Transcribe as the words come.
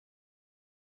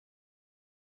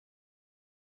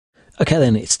Okay,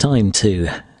 then it's time to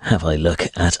have a look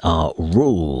at our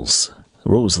rules. The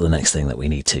rules are the next thing that we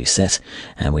need to set,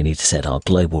 and we need to set our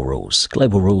global rules.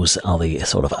 Global rules are the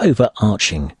sort of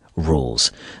overarching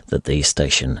rules that the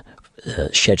station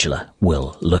scheduler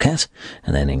will look at,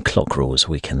 and then in clock rules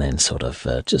we can then sort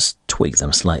of just tweak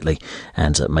them slightly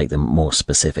and make them more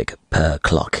specific per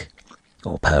clock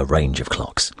or per range of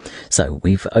clocks. So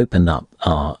we've opened up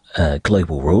our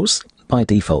global rules. By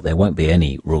default there won't be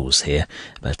any rules here,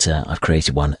 but I've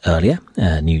created one earlier,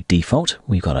 a new default.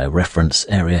 We've got a reference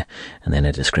area and then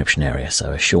a description area,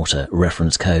 so a shorter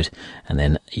reference code, and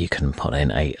then you can put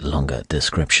in a longer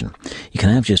description. You can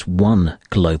have just one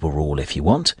global rule if you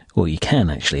want, or you can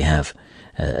actually have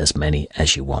as many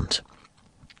as you want.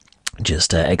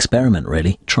 Just experiment,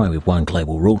 really. Try with one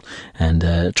global rule and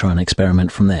try and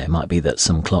experiment from there. It might be that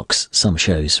some clocks, some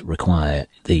shows require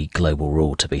the global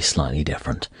rule to be slightly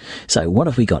different. So what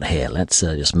have we got here? Let's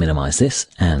just minimize this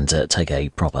and take a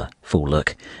proper full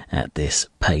look at this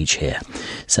page here.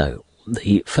 So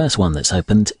the first one that's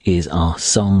opened is our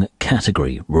song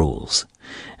category rules.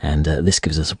 And this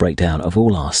gives us a breakdown of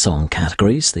all our song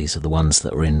categories. These are the ones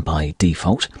that are in by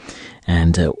default.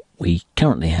 And we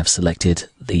currently have selected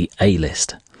the A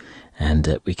list,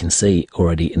 and we can see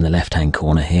already in the left hand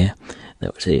corner here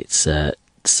that it's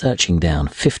searching down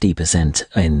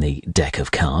 50% in the deck of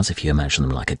cards. If you imagine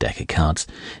them like a deck of cards,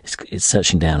 it's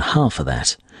searching down half of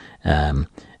that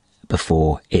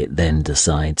before it then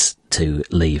decides to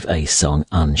leave a song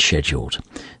unscheduled.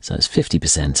 So it's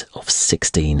 50% of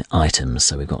 16 items.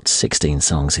 So we've got 16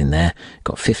 songs in there,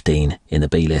 got 15 in the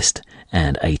B list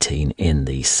and 18 in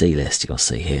the C list, you'll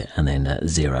see here, and then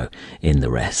 0 in the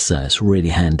rest. So it's really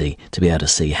handy to be able to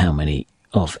see how many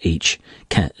of each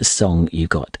song you've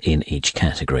got in each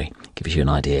category. Gives you an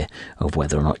idea of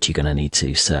whether or not you're going to need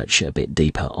to search a bit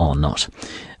deeper or not.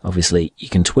 Obviously you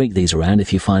can tweak these around.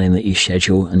 If you're finding that you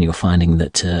schedule and you're finding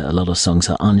that a lot of songs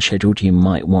are unscheduled, you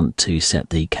might want to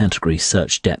set the category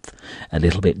search depth a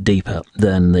little bit deeper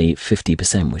than the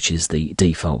 50%, which is the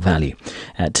default value.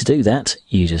 To do that,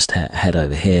 you just head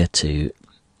over here to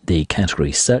the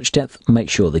category search depth, make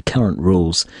sure the current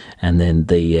rules and then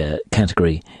the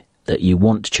category that you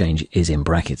want to change is in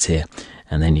brackets here,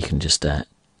 and then you can just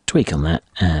tweak on that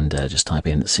and just type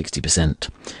in 60%,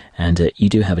 and you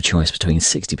do have a choice between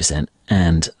 60%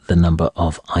 and the number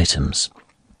of items.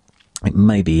 It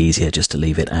may be easier just to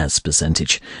leave it as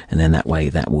percentage, and then that way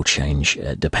that will change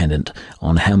dependent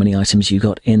on how many items you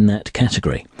got in that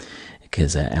category,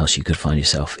 because else you could find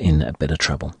yourself in a bit of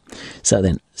trouble. So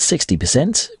then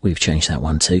 60%, we've changed that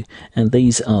one too, and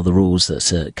these are the rules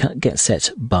that get set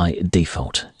by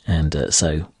default. And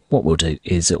so what we'll do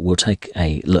is we'll take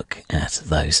a look at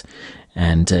those,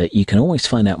 and you can always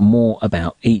find out more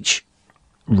about each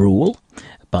rule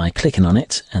by clicking on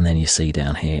it, and then you see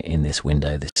down here in this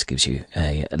window, this gives you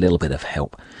a little bit of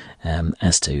help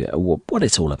as to what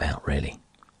it's all about, really.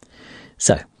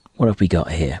 So what have we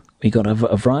got here? We've got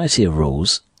a variety of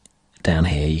rules. Down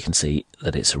here you can see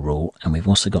that it's a rule, and we've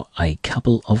also got a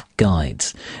couple of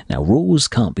guides. Now rules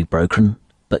can't be broken,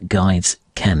 but guides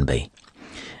can be.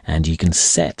 And you can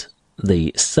set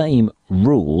the same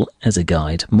rule as a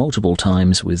guide multiple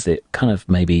times, with it kind of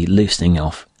maybe loosening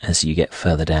off as you get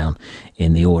further down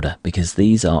in the order, because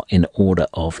these are in order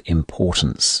of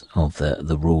importance of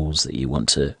the rules that you want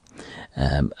to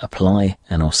apply,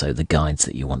 and also the guides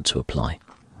that you want to apply.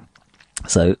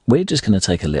 So we're just going to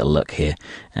take a little look here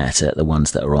at the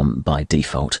ones that are on by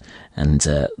default, and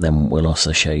then we'll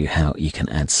also show you how you can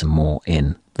add some more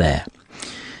in there.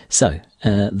 So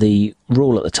the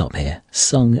rule at the top here,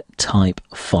 song type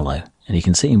follow, and you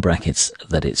can see in brackets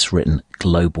that it's written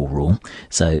global rule.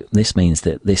 So this means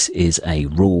that this is a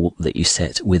rule that you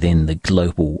set within the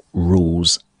global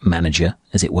rules manager,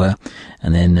 as it were,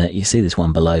 and then you see this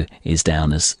one below is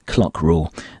down as clock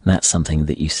rule, and that's something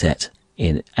that you set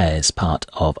in as part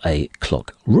of a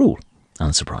clock rule,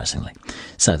 unsurprisingly.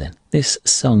 So then this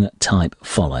song type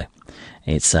follow,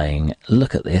 it's saying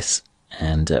look at this,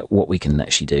 and what we can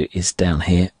actually do is down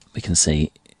here we can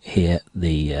see here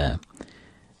the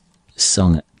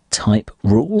song type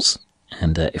rules,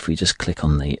 and if we just click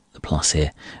on the plus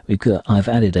here, I've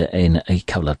added in a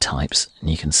couple of types, and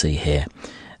you can see here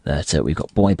that we've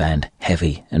got boy band,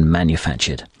 heavy and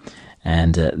manufactured.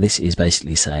 And this is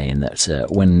basically saying that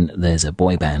when there's a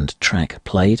boy band track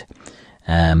played,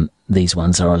 these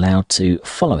ones are allowed to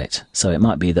follow it. So it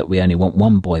might be that we only want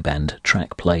one boy band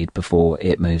track played before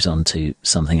it moves on to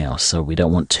something else. So we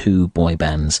don't want two boy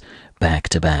bands back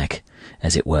to back,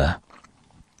 as it were.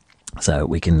 So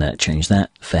we can change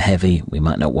that. For heavy, we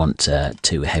might not want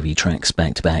two heavy tracks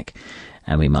back to back.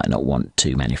 and we might not want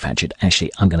to manufactured.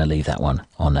 Actually, I'm going to leave that one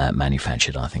on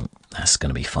manufactured. I think that's going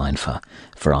to be fine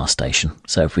for our station.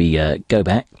 So if we go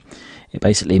back, it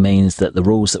basically means that the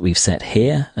rules that we've set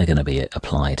here are going to be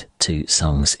applied to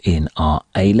songs in our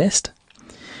A list.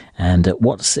 And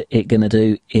what's it going to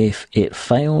do if it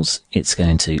fails? It's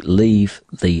going to leave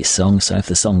the song. So if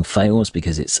the song fails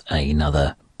because it's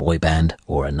another boy band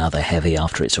or another heavy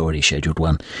after it's already scheduled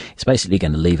one, it's basically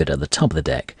going to leave it at the top of the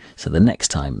deck. So the next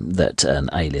time that an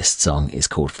A-list song is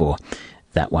called for,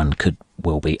 that one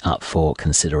will be up for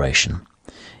consideration.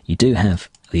 You do have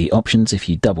the options. If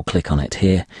you double click on it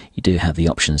here, you do have the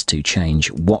options to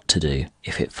change what to do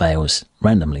if it fails.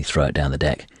 Randomly throw it down the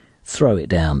deck, throw it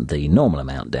down the normal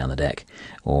amount down the deck,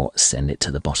 or send it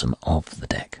to the bottom of the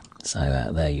deck.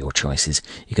 So there are your choices.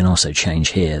 You can also change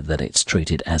here that it's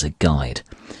treated as a guide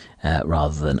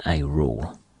rather than a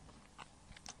rule.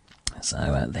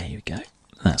 So there you go.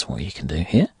 That's what you can do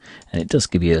here. And it does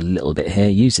give you a little bit here.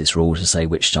 Use this rule to say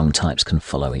which song types can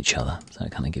follow each other. So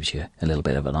it kind of gives you a little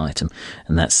bit of an item.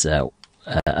 And that's an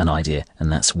idea.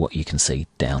 And that's what you can see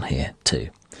down here too.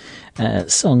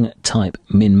 Song type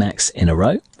min-max in a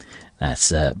row.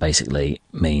 That's basically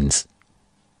means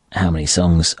how many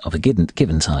songs of a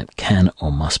given type can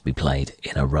or must be played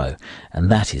in a row. And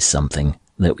that is something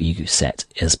that you set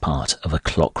as part of a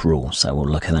clock rule. So we'll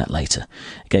look at that later.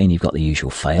 Again, you've got the usual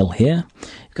fail here.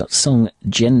 You've got song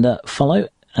gender follow.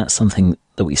 That's something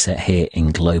that we set here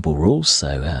in global rules.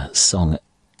 So song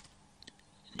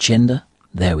gender,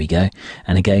 there we go.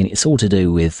 And again, it's all to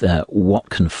do with what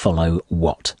can follow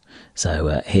what.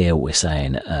 So here we're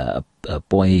saying a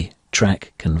boy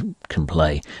track can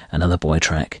play another boy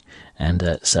track,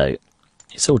 and so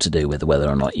it's all to do with whether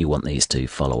or not you want these to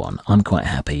follow on. I'm quite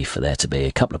happy for there to be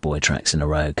a couple of boy tracks in a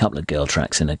row, a couple of girl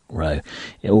tracks in a row.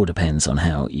 It all depends on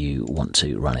how you want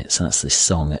to run it. So that's the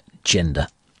song gender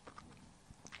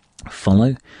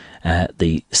follow.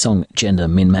 The song gender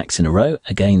min-max in a row,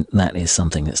 again, that is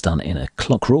something that's done in a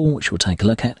clock rule, which we'll take a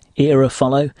look at. Era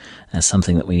follow, that's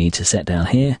something that we need to set down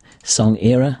here. Song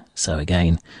era, so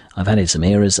again, I've added some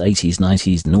eras, 80s,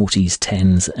 90s, noughties,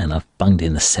 10s, and I've bunged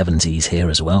in the 70s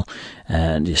here as well,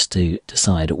 just to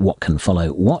decide what can follow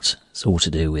what. It's all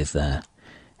to do with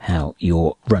how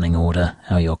your running order,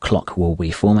 how your clock will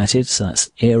be formatted. So that's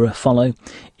era follow.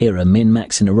 Era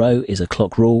min-max in a row is a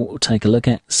clock rule we'll take a look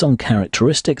at. Song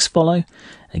characteristics follow.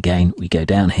 Again, we go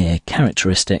down here,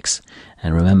 characteristics,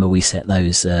 and remember we set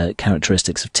those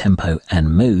characteristics of tempo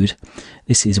and mood.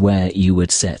 This is where you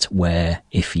would set where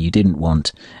if you didn't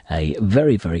want a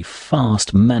very, very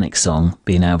fast manic song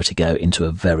being able to go into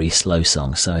a very slow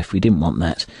song. So if we didn't want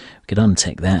that, we could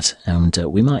untick that, and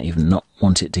we might even not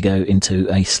want it to go into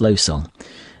a slow song.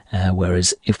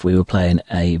 Whereas if we were playing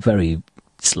a very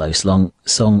slow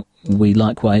song, we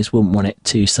likewise wouldn't want it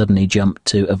to suddenly jump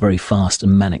to a very fast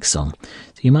and manic song.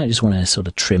 So you might just want to sort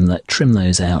of trim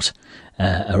those out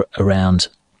around,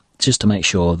 just to make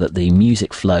sure that the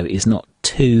music flow is not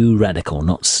too radical,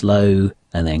 not slow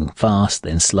and then fast,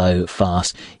 then slow,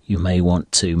 fast. You may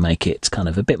want to make it kind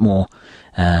of a bit more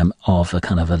of a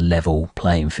kind of a level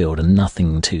playing field and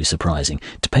nothing too surprising.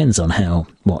 Depends on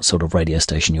what sort of radio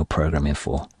station you're programming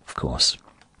for, of course.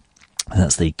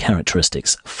 That's the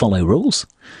characteristics follow rules.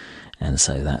 And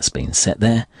so that's been set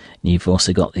there. You've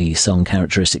also got the song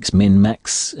characteristics min,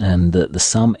 max, and the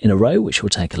sum in a row, which we'll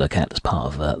take a look at as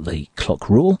part of the clock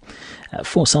rule.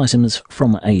 Force items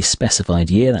from a specified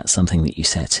year, that's something that you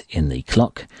set in the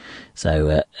clock.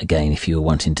 So again, if you're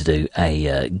wanting to do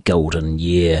a golden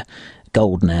year,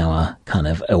 golden hour, kind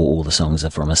of all the songs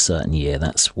are from a certain year,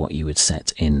 that's what you would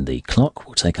set in the clock.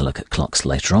 We'll take a look at clocks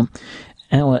later on.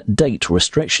 Our date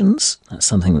restrictions, that's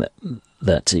something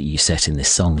that you set in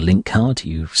this song link card.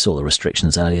 You saw the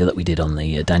restrictions earlier that we did on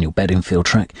the Daniel Bedingfield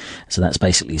track. So that's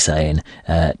basically saying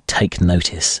take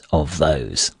notice of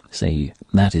those. So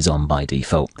that is on by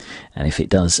default. And if it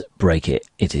does break it,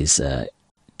 it is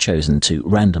chosen to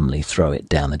randomly throw it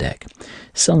down the deck.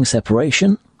 Song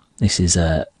separation. This is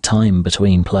time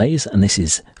between plays, and this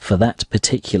is for that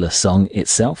particular song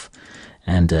itself.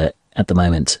 And at the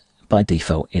moment, by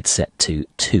default, it's set to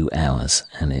 2 hours,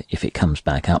 and if it comes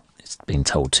back up, it's been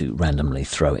told to randomly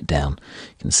throw it down.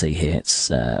 You can see here it's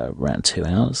around 2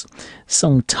 hours.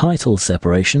 Song title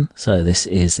separation, so this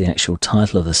is the actual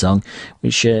title of the song,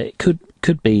 which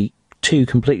could be two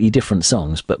completely different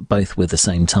songs, but both with the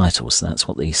same title. So that's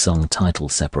what the song title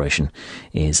separation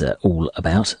is all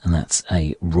about, and that's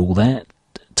a rule there.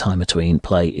 Time between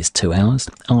play is 2 hours.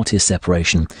 Artist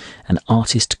separation and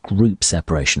artist group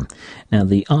separation. Now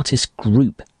the artist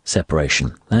group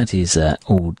separation, that is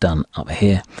all done up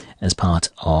here as part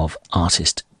of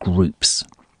artist groups.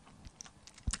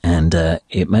 And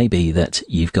it may be that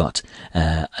you've got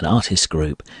an artist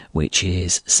group which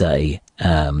is, say,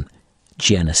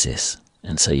 Genesis.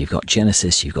 And so you've got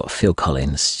Genesis, you've got Phil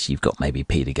Collins, you've got maybe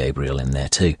Peter Gabriel in there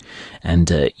too.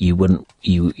 And you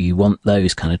want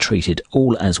those kind of treated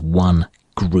all as one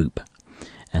group.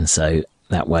 And so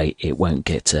that way it won't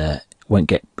get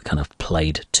kind of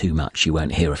played too much. You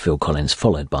won't hear a Phil Collins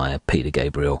followed by a Peter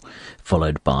Gabriel,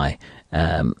 followed by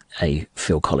a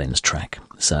Phil Collins track.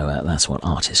 So that's what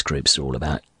artist groups are all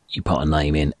about. You put a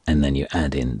name in and then you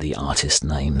add in the artist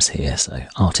names here. So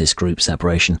artist group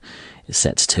separation is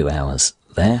set to 2 hours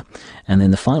there. And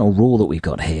then the final rule that we've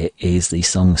got here is the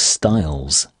song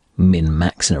styles min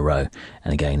max in a row.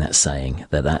 And again, that's saying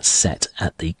that that's set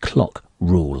at the clock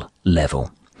rule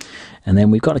level. And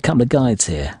then we've got a couple of guides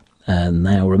here.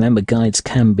 Now remember, guides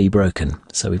can be broken.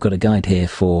 So we've got a guide here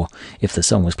for if the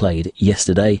song was played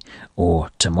yesterday or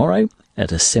tomorrow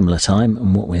at a similar time,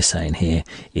 and what we're saying here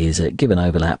is give an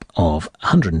overlap of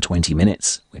 120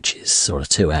 minutes, which is sort of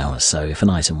 2 hours. So if an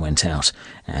item went out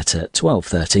at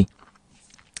 12:30,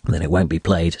 then it won't be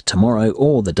played tomorrow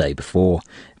or the day before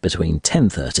between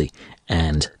 10:30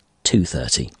 and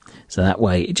 2:30. So that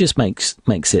way it just makes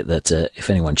it that if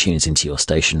anyone tunes into your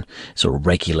station sort of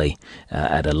regularly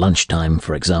at a lunchtime,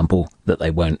 for example, that they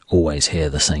won't always hear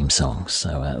the same songs.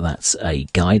 So that's a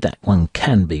guide. That one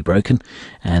can be broken.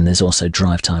 And there's also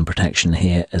drive time protection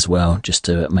here as well, just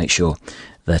to make sure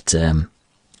that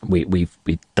we've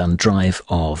done drive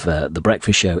of the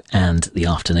breakfast show and the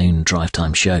afternoon drive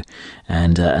time show.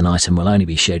 And an item will only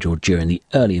be scheduled during the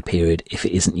earlier period if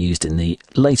it isn't used in the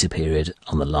later period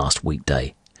on the last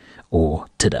weekday or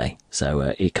today.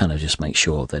 So it kind of just makes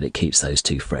sure that it keeps those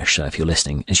two fresh. So if you're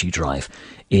listening as you drive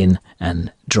in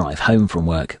and drive home from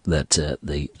work, that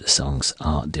the songs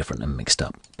are different and mixed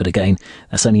up. But again,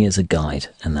 that's only as a guide,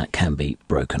 and that can be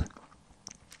broken.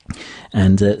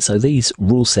 And so these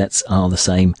rule sets are the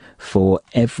same for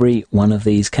every one of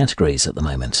these categories at the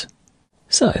moment.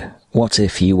 So what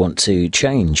if you want to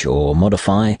change or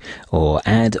modify or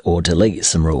add or delete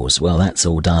some rules? Well, that's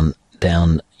all done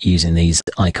down using these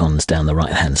icons down the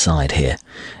right hand side here.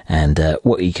 And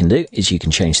what you can do is you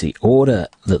can change the order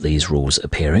that these rules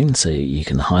appear in. So you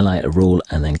can highlight a rule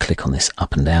and then click on this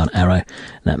up and down arrow.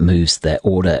 That moves their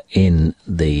order in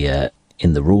the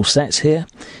rule sets here.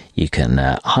 You can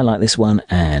highlight this one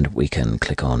and we can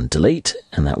click on delete,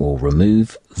 and that will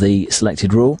remove the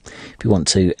selected rule. If you want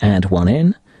to add one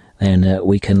in, then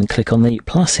we can click on the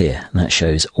plus here, and that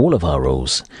shows all of our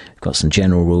rules. We've got some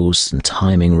general rules, some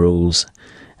timing rules,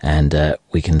 and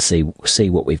we can see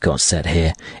what we've got set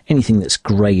here. Anything that's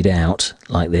greyed out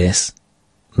like this,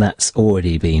 that's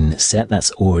already been set. That's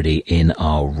already in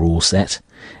our rule set.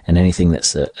 And anything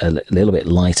that's a little bit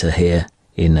lighter here,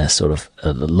 in a sort of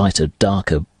a lighter,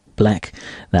 darker black,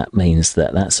 that means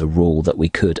that that's a rule that we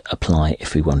could apply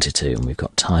if we wanted to. And we've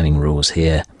got timing rules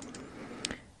here,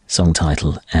 song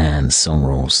title and song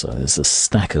rules. So there's a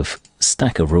stack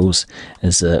of rules.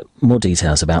 There's more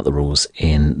details about the rules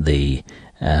in the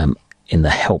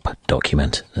help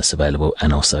document that's available,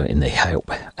 and also in the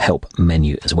help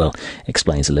menu as well.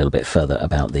 Explains a little bit further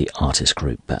about the artist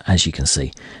group. But as you can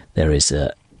see, there is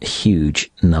a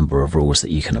huge number of rules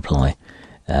that you can apply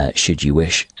should you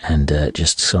wish, and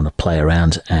just sort of play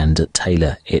around and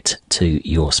tailor it to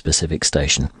your specific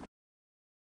station.